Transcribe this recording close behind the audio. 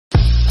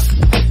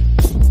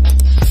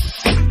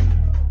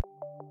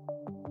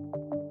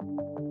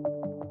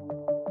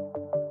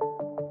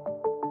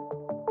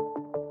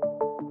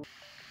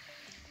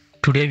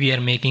Today we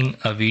are making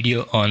a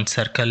video on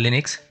Circle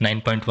Linux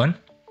 9.1.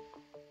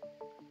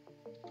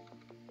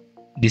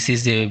 This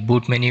is the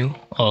boot menu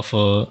of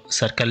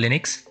Circle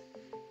Linux.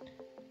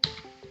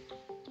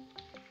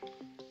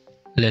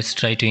 Let's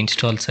try to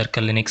install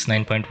Circle Linux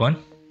 9.1.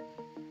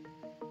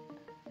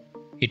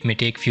 It may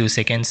take few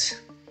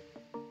seconds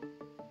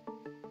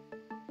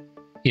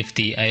if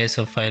the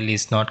ISO file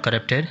is not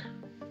corrupted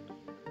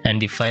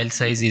and the file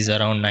size is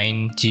around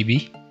 9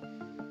 GB.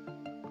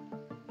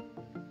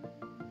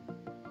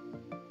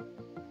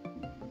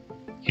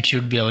 It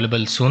should be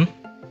available soon.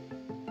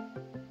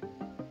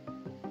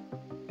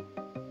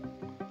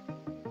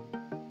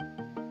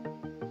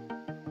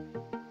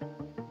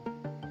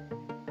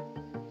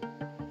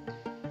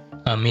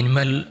 A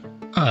minimal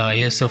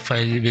ISO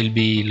file will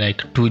be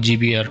like 2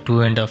 GB or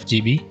 2.5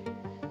 GB.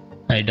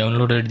 I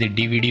downloaded the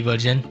DVD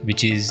version,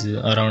 which is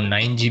around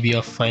 9 GB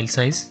of file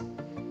size.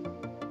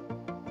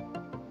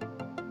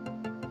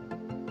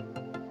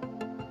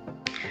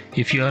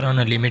 If you are on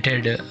a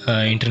limited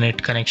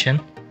internet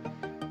connection,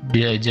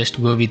 just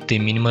go with the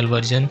minimal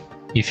version.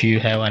 If you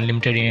have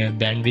unlimited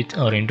bandwidth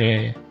or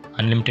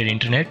unlimited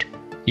internet,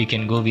 you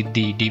can go with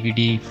the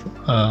DVD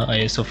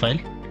ISO file.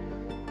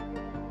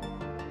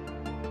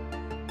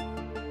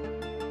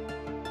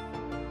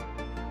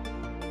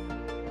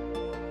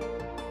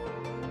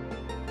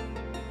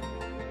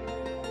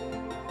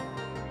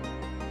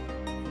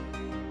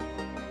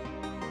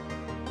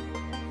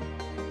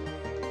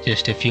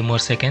 Just a few more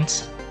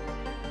seconds.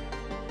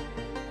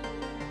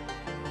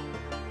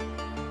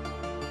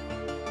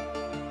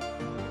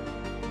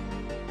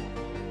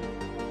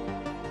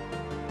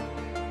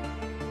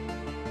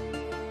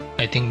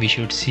 I think we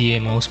should see a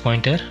mouse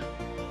pointer.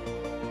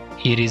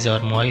 Here is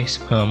our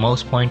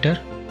mouse pointer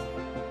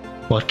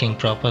working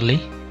properly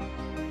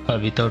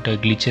without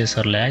glitches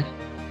or lag.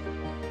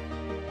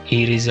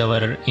 Here is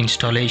our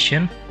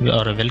installation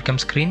or a welcome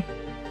screen.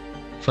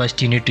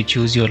 First you need to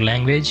choose your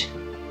language.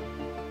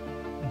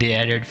 They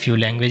added few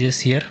languages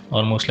here,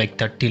 almost like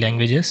 30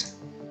 languages.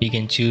 You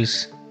can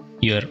choose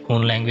your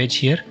own language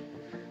here.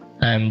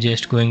 I am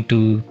just going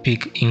to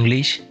pick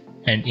English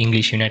and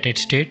English United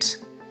States.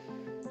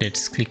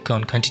 Let's click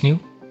on continue.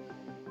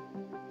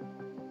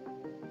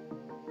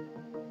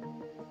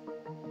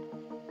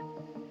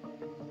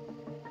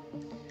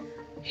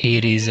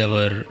 Here is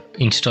our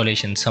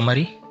installation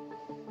summary.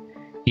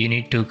 You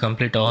need to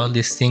complete all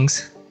these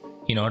things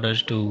in order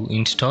to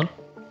install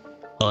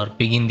or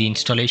begin the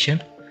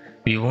installation.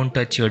 We won't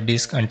touch your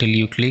disk until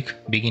you click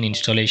begin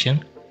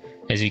installation.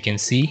 As you can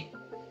see,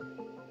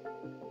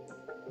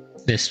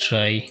 let's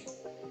try.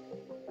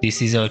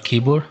 This is our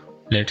keyboard.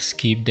 Let's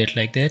keep that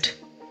like that.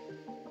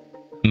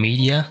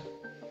 Media,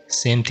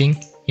 same thing.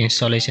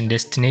 Installation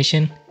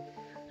destination,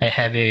 I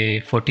have a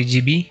 40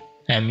 GB.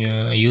 I'm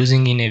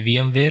using in a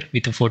VMware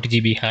with a 40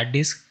 GB hard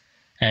disk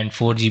and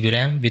 4 GB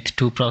RAM with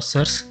 2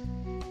 processors.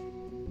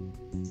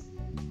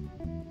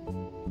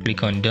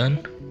 Click on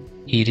done.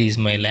 Here is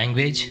my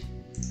language.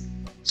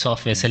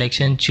 Software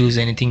selection, choose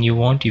anything you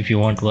want. If you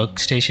want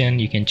workstation,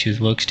 you can choose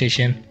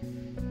workstation,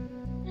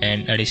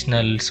 and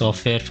additional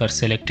software for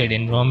selected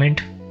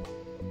environment,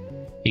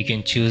 you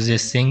can choose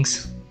these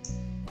things.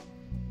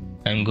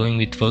 I'm going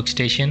with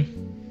workstation.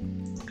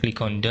 Click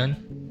on done.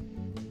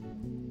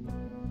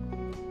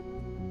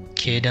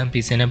 KDump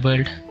is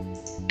enabled.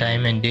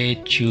 Time and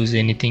date, choose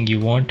anything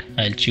you want.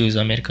 I'll choose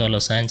America,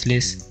 Los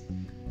Angeles.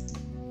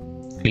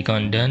 Click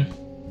on done.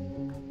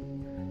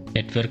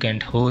 Network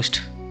and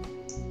host,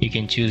 you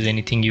can choose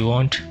anything you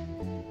want.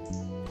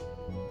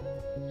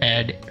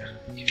 Add,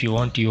 if you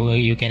want,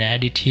 you can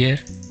add it here.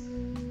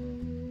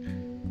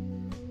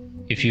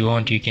 If you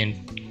want, you can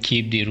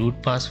keep the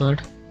root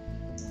password.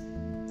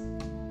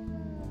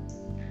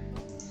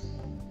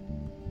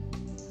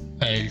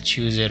 I'll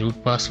choose a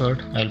root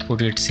password. I'll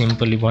put it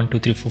simply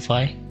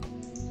 12345.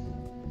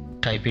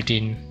 Type it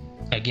in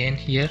again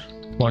here,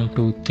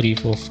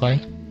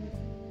 12345.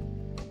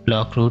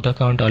 Lock root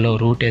account, allow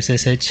root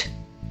SSH.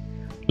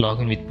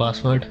 Login with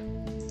password.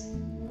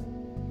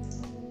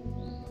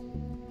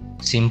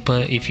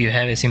 Simple. If you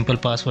have a simple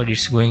password,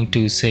 it's going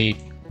to say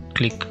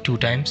click 2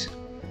 times.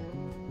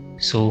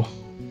 So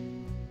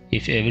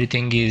if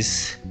everything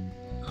is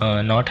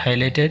not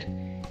highlighted,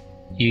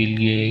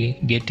 you'll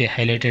get a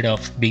highlighted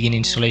of begin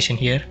installation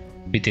here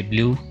with a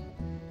blue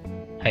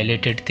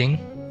highlighted thing.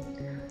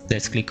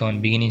 Let's click on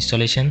begin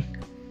installation.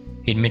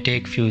 It may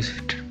take few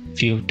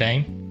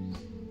time,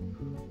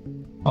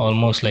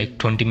 almost like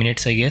 20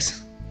 minutes I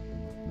guess.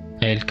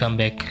 I'll come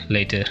back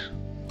later.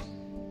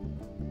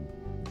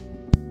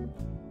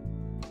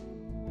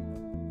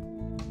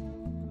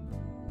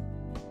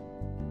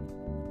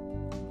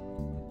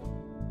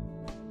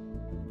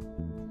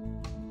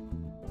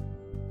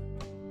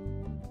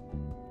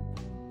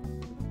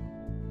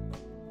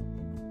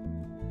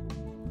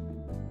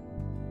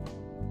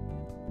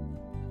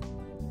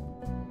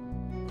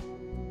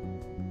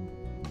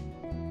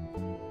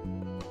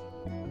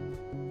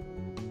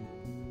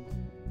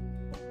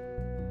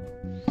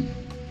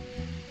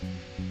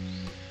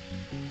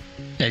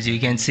 As you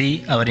can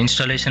see, our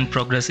installation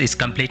progress is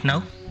complete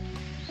now.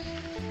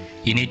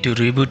 You need to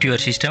reboot your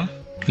system.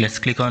 Let's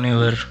click on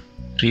your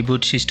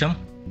reboot system.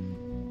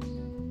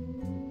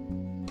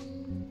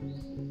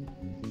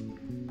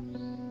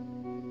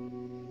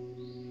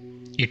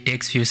 It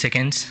takes few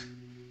seconds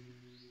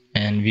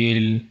and we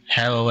will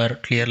have our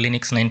Clear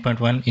Linux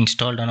 9.1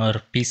 installed on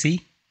our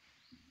PC.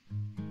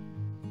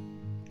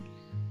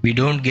 We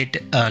don't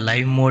get a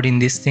live mode in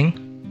this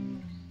thing.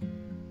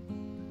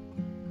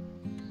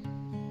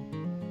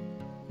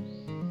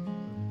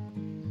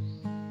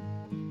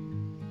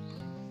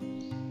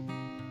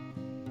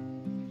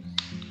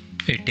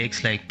 It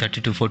takes like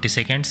 30 to 40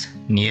 seconds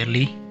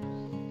nearly.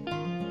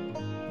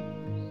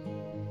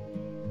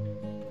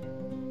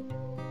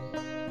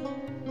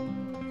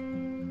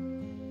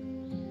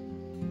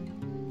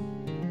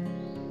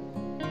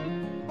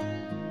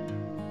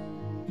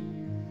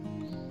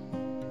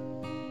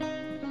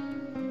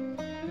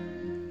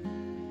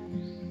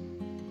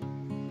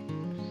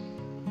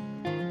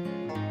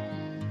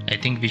 I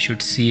think we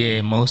should see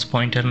a mouse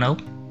pointer now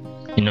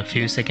in a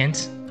few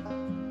seconds,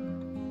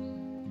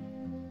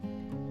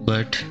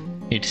 but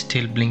it's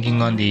still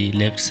blinking on the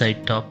left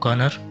side top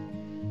corner.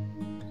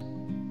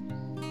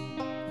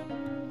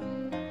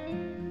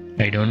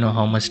 I don't know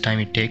how much time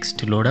it takes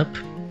to load up.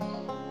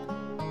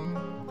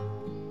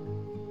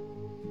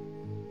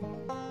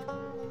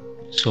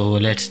 So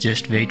let's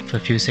just wait for a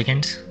few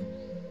seconds.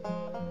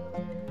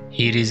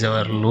 Here is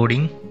our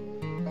loading.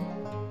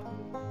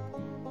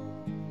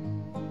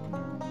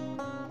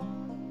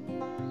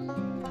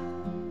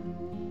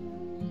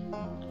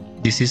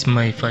 This is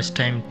my first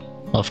time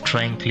of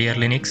trying Clear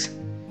Linux.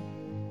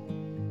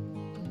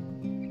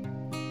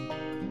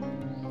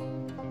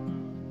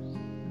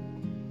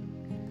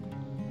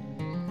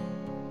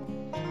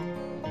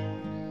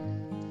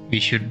 We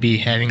should be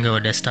having our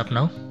desktop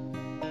now,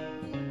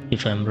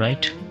 if I'm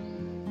right.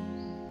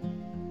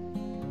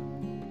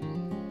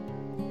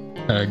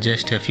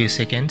 Just a few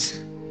seconds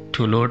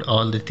to load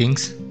all the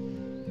things.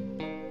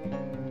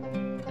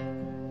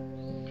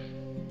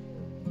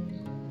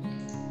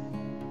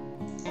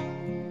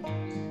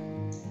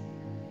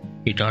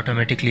 It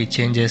automatically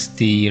changes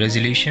the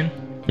resolution.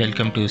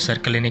 Welcome to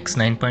Circle Linux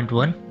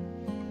 9.1.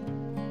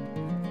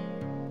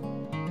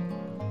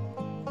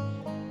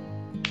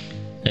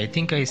 I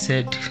think I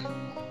said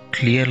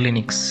Clear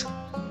Linux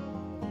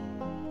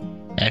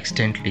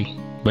accidentally,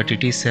 but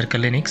it is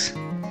Circle Linux.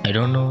 I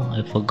don't know,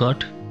 I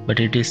forgot, but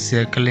it is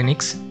Circle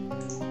Linux.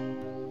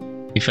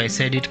 If I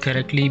said it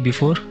correctly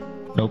before,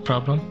 no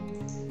problem.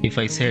 If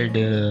I said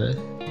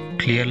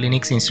Clear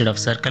Linux instead of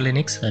Circle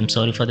Linux, I'm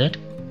sorry for that.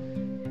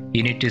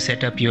 You need to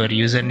set up your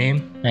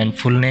username and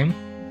full name.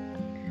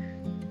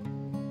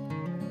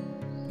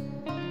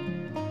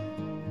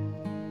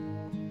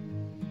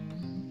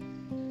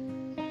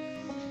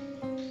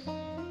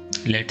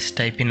 Let's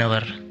type in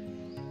our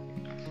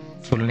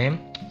full name.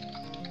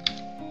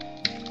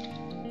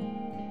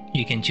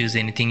 You can choose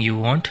anything you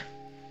want.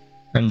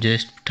 I'm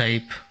just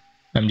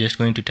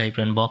going to type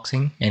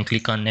unboxing and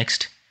click on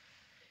next.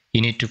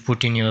 You need to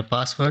put in your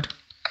password.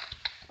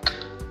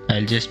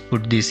 I'll just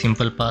put the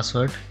simple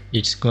password.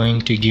 It's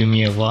going to give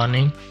me a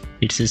warning.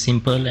 It's a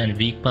simple and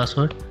weak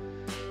password.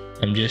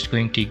 I'm just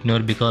going to ignore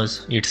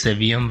because it's a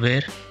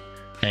VMware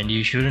and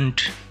you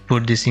shouldn't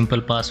put the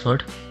simple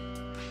password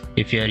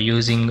if you are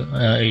using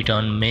it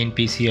on main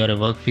PC or a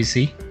work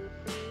PC.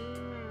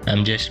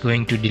 I'm just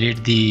going to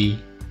delete the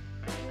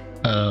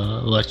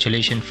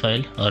virtualization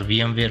file or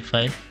VMware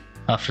file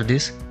after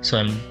this. So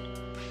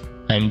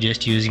I'm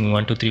just using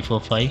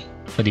 12345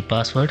 for the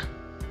password.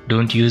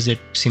 Don't use that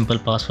simple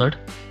password.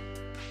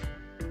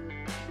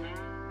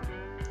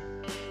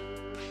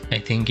 I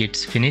think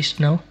it's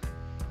finished now.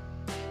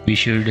 We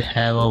should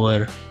have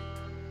our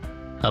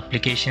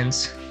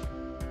applications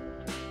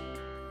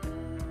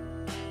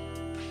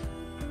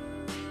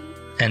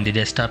and the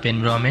desktop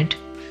environment.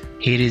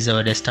 Here is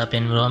our desktop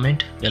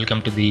environment.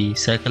 Welcome to the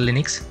Circle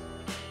Linux.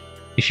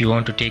 If you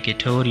want to take a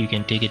tour, you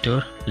can take a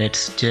tour.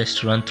 Let's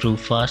just run through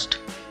fast.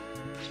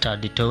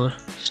 Start the tour,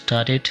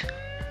 start it,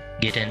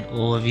 get an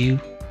overview,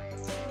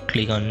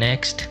 click on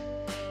next,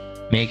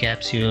 make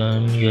apps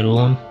on your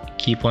own,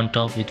 keep on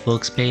top with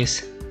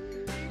workspace,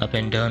 up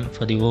and down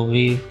for the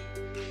overview.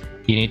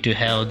 You need to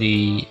have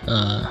the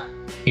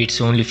it's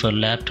only for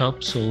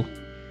laptop, so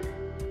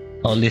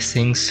all these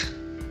things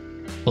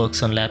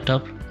works on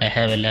laptop. I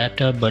have a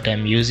laptop, but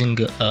I'm using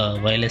a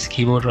wireless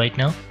keyboard right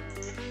now.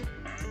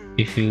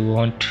 If you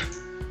want,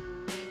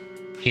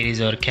 here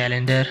is our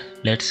calendar.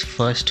 Let's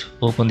first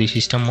open the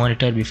system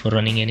monitor before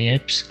running any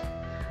apps.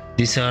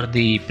 These are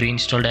the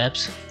pre-installed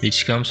apps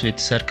which comes with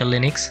Circle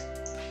Linux.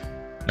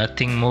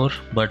 Nothing more,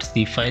 but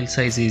the file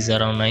size is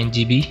around 9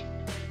 GB.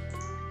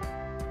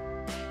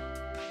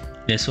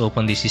 Let's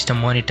open the system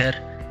monitor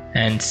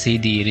and see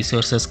the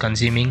resources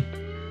consuming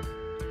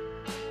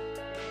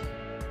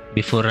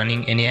before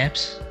running any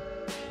apps.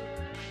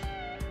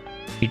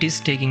 It is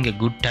taking a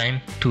good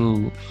time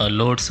to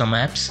load some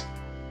apps.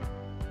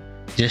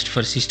 Just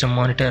for system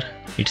monitor,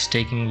 it's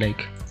taking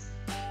like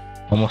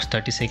almost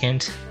 30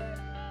 seconds.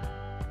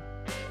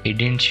 It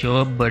didn't show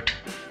up, but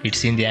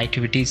it's in the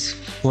activities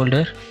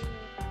folder.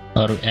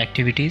 or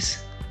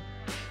activities.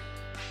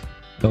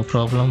 No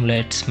problem,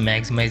 let's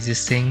maximize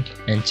this thing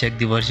and check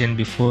the version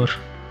before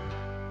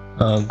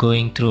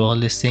going through all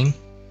this thing.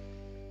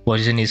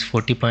 Version is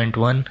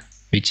 40.1,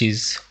 which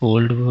is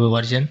old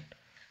version.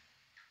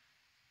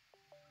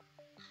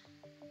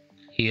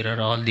 Here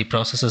are all the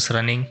processes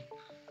running.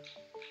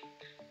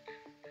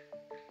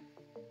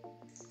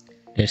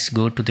 Let's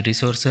go to the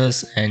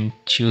resources and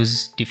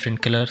choose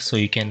different color so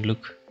you can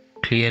look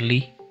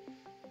clearly.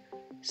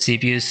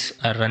 CPUs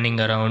are running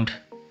around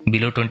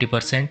below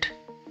 20%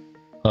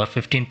 or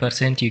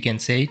 15%, you can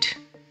say it,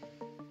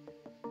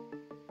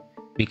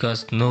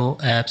 because no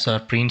apps are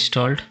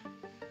pre-installed.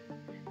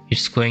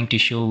 It's going to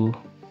show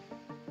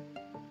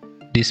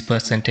this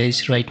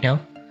percentage right now.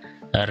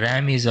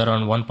 RAM is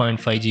around 1.5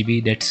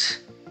 GB, that's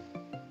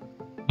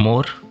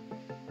more.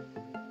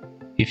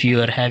 If you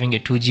are having a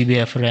 2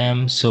 GB of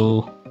RAM,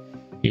 so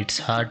it's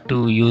hard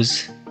to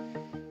use,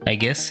 I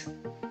guess.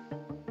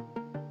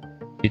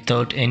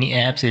 Without any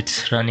apps,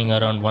 it's running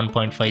around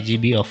 1.5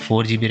 GB or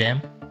 4 GB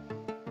RAM,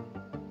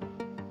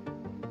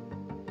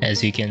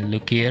 as you can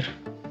look here.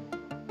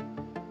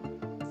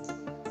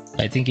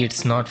 I think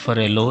it's not for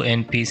a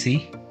low-end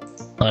PC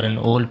or an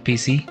old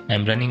PC.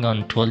 I'm running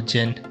on 12th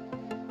gen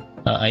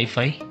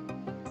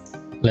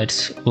i5.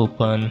 Let's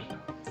open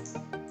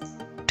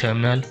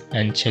terminal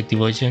and check the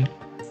version.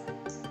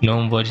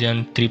 GNOME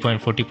version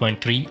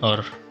 3.40.3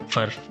 or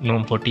for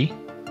GNOME 40.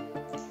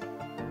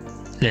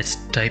 Let's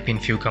type in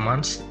few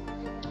commands.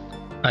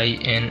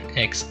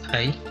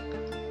 INXI.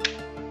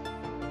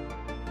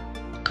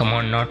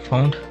 Command not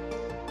found.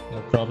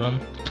 No problem.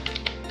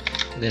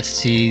 Let's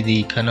see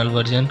the kernel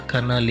version.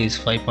 Kernel is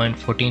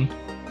 5.14,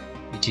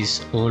 which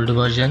is old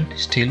version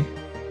still.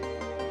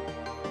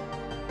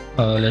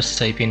 Let's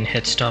type in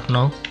htstop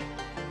now.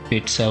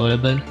 It's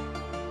available.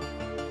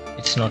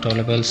 It's not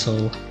available,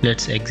 so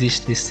let's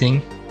exit this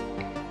thing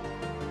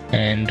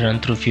and run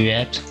through few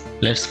apps.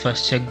 Let's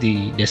first check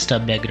the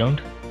desktop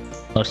background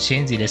or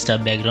change the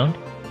desktop background.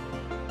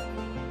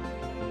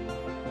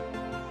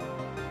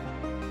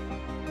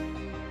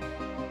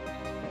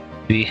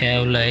 We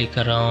have like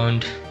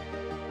around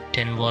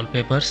 10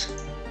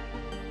 wallpapers.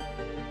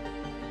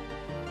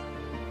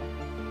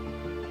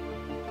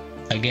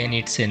 Again,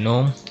 it's a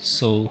GNOME,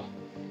 so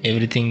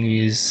everything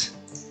is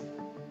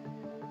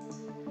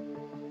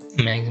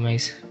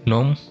maximize.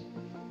 GNOME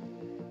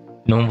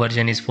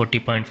version is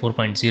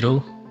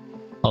 40.4.0.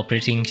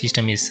 Operating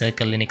system is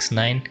Circle Linux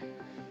 9.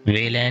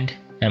 Wayland,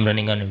 I'm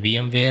running on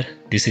VMware.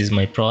 This is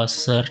my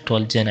processor,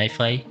 12th gen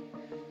i5.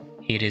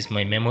 Here is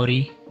my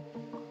memory,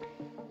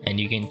 and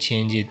you can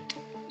change it,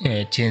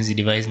 change the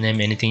device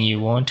name anything you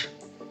want.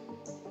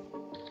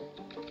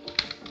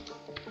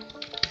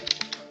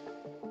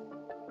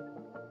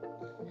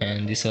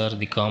 And these are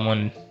the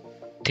common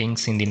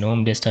things in the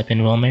GNOME desktop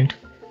environment.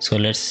 So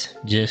let's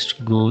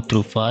just go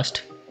through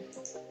fast.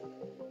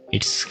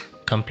 It's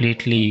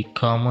completely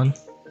common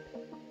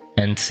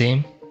and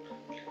same.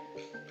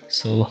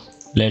 So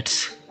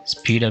let's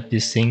speed up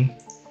this thing.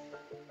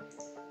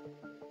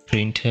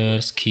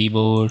 Printers,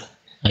 keyboard,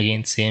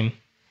 again same.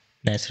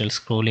 Natural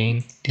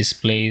scrolling,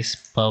 displays,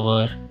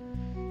 power,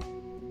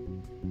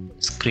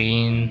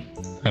 screen,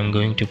 I'm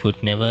going to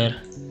put never.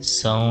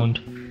 Sound,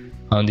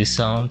 on the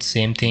sound,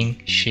 same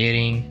thing.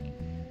 Sharing,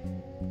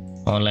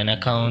 online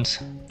accounts,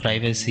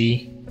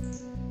 privacy,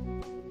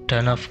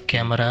 turn off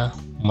camera,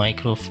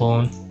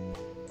 microphone.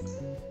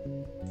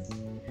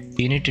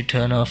 You need to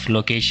turn off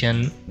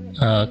location,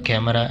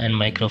 camera and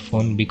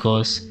microphone,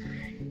 because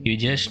you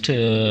just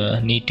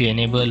need to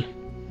enable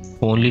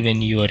only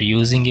when you are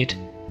using it.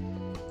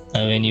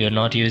 When you are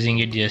not using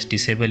it, just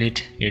disable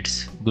it.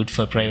 It's good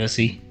for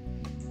privacy.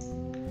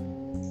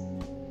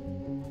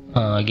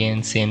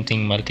 Again same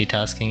thing,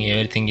 multitasking,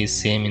 everything is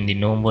same in the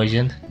GNOME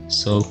version,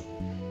 so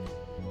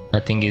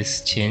nothing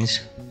is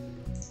changed.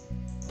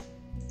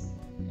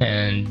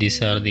 And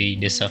these are the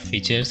desktop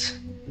features,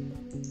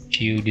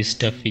 few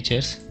desktop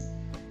features.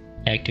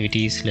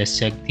 Activities, let's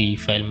check the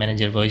file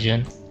manager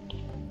version.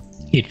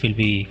 It will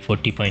be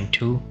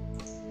 40.2.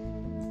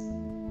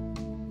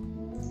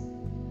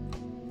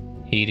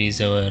 Here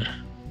is our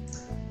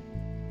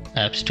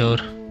App Store.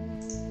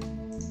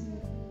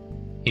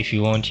 If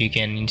you want, you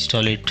can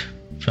install it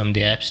from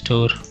the App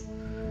Store.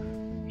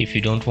 If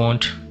you don't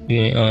want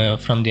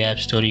from the App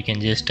Store, you can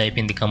just type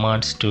in the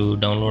commands to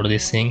download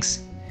these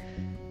things.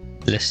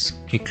 Let's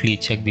quickly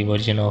check the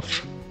version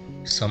of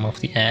some of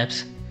the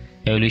apps.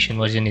 Evolution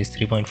version is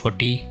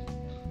 3.40.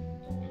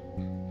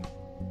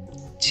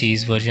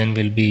 Cheese version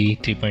will be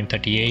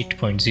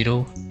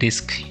 3.38.0.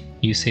 Disk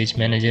usage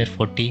manager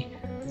 40.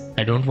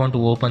 I don't want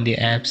to open the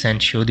apps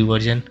and show the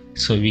version,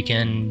 so we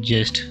can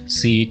just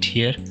see it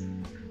here.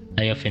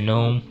 I have a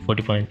GNOME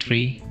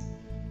 40.3.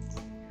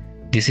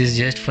 This is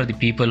just for the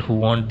people who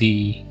want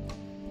the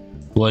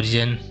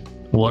version,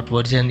 what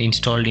version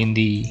installed in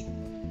the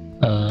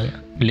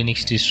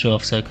Linux distro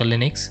of Circle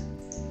Linux.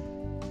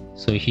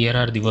 So here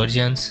are the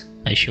versions.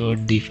 I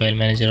showed the file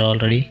manager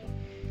already.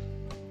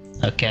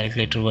 A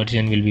calculator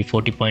version will be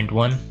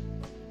 40.1.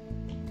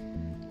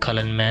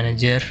 Column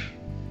manager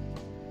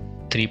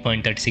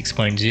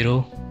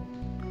 3.36.0,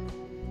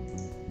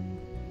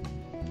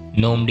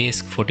 GNOME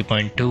disk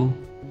 40.2,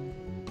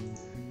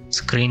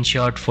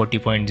 screenshot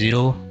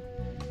 40.0,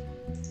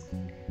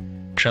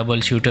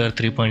 troubleshooter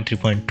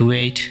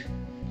 3.3.28.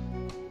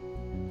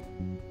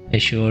 I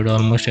showed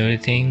almost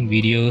everything.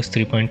 Videos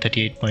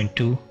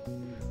 3.38.2.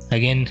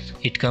 Again,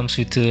 it comes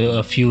with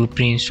a few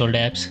pre-installed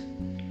apps,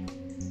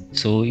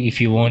 so if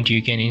you want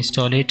you can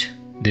install it.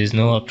 There's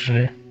no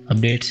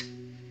updates.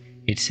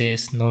 It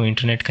says no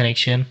internet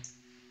connection.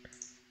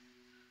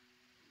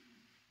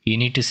 You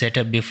need to set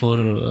up before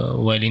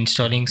while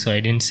installing, so I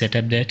didn't set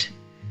up that,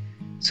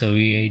 so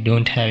we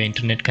don't have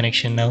internet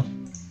connection now.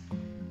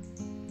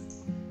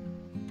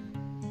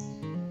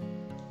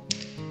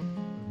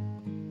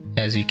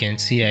 As you can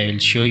see, I will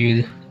show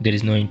you there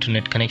is no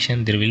internet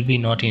connection. There will be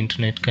no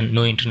internet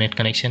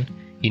connection.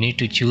 You need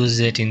to choose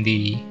that in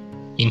the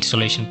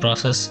installation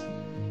process.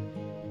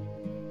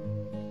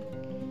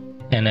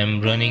 And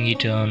I'm running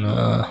it on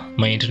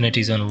my internet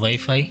is on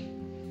Wi-Fi,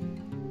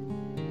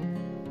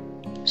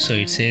 so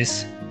it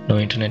says no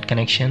internet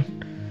connection.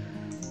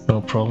 No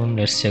problem.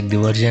 Let's check the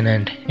version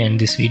and end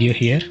this video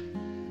here.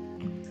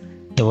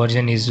 The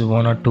version is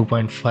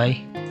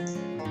 1.2.5.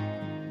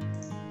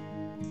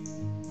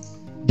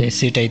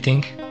 That's it, I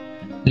think.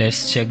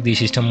 Let's check the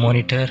system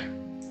monitor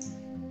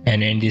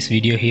and end this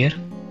video here.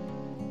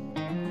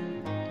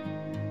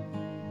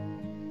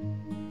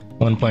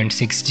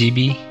 1.6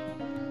 GB.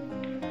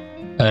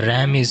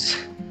 RAM is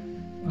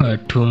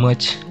too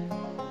much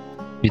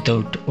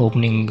without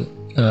opening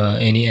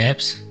any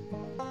apps.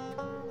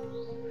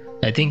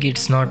 I think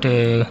it's not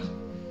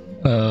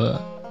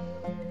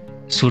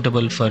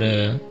suitable for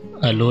a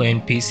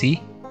low-end PC.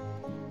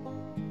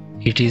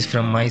 It is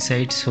from my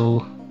side,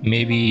 so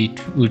maybe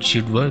it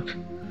should work.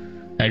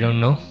 I don't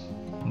know,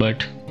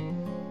 but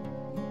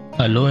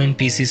a low-end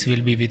PCs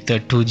will be with 2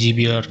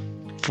 GB or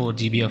 4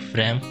 GB of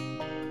RAM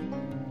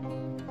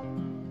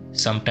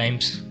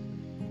sometimes,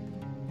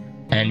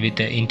 and with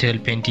the Intel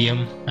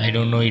Pentium I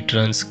don't know it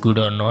runs good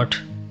or not.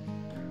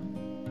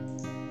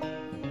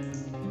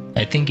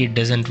 I think it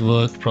doesn't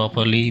work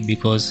properly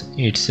because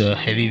it's a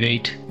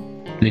heavyweight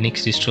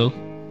Linux distro.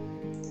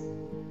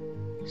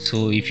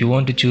 So if you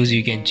want to choose,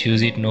 you can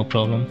choose it, no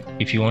problem.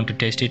 If you want to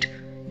test it,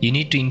 you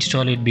need to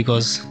install it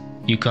because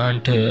you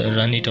can't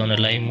run it on a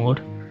live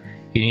mode.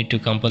 You need to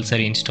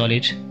compulsory install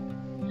it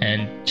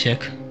and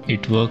check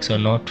it works or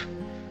not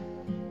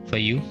for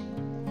you.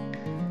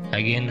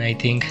 Again, I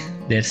think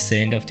that's the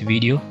end of the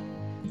video.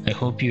 I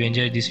hope you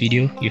enjoyed this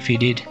video. If you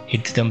did,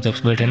 hit the thumbs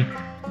up button.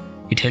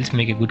 It helps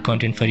make a good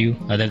content for you.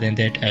 Other than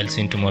that, I'll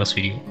see you in tomorrow's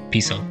video.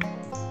 Peace out.